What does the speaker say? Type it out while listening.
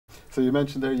So you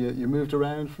mentioned there you moved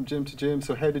around from gym to gym.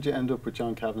 So how did you end up with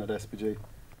John Kavanagh at SBG?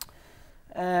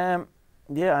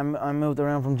 Yeah, I moved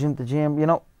around from gym to gym. You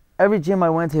know, every gym I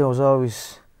went to was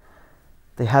always,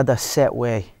 they had a set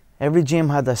way. Every gym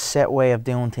had a set way of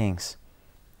doing things.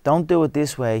 Don't do it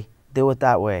this way, do it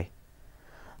that way.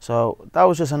 So that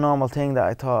was just a normal thing that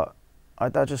I thought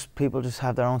just people just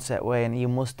have their own set way, and you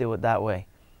must do it that way.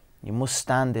 You must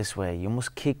stand this way, you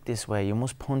must kick this way, you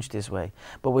must punch this way.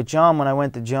 But with John, when I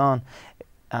went to John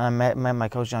and I met my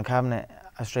coach John Kavanagh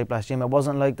at Straight Blast Gym, it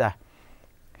wasn't like that.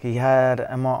 He had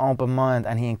a more open mind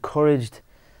and he encouraged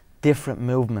different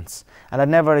movements. And I'd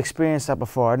never experienced that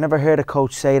before. I'd never heard a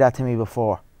coach say that to me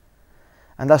before.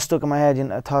 And that stuck in my head. You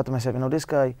know, I thought to myself, you know, this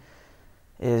guy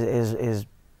is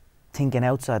thinking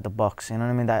outside the box. You know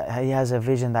what I mean? That he has a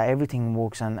vision that everything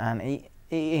works, and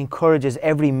he encourages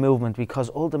every movement, because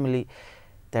ultimately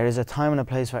there is a time and a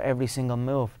place for every single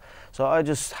move. So I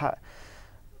just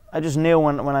knew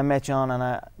when I met John,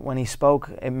 and when he spoke,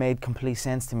 it made complete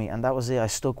sense to me, and that was it. I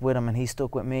stuck with him and he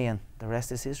stuck with me, and the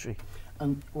rest is history.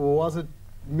 And was it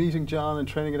meeting John and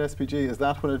training at SBG, is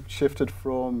that when it shifted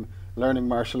from learning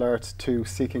martial arts to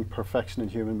seeking perfection in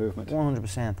human movement?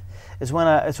 100%. It's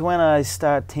when I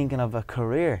start thinking of a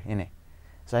career in it.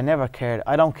 So I never cared.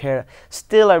 I don't care.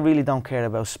 Still, I really don't care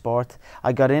about sport.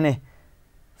 I got in it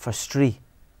for street.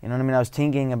 You know what I mean? I was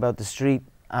thinking about the street.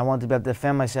 I wanted to be able to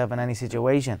defend myself in any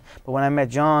situation. But when I met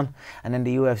John and then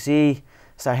the UFC,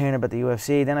 start hearing about the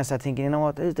UFC, then I start thinking, you know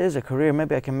what, there's a career.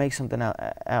 Maybe I can make something out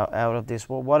of this.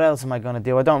 Well, what else am I going to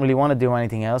do? I don't really want to do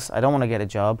anything else. I don't want to get a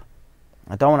job.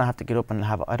 I don't want to have to get up and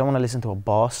I don't want to listen to a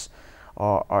boss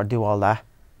or do all that.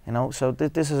 You know, so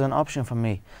this is an option for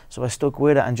me. So I stuck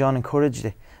with it, and John encouraged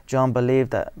it. John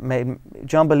believed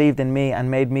in me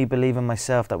and made me believe in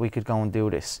myself that we could go and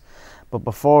do this. But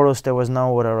before us, there was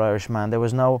no other Irishman. There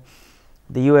was no,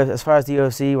 as far as the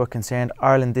UFC were concerned,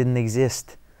 Ireland didn't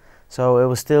exist. So it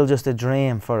was still just a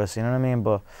dream for us, you know what I mean?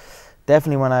 But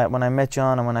definitely when I met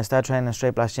John and when I started training in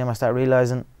Straight Blast Gym, I started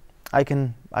realising I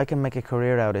can make a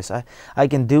career out of this. I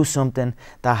can do something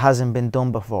that hasn't been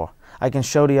done before. I can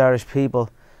show the Irish people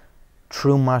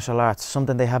true martial arts,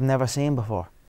 something they have never seen before.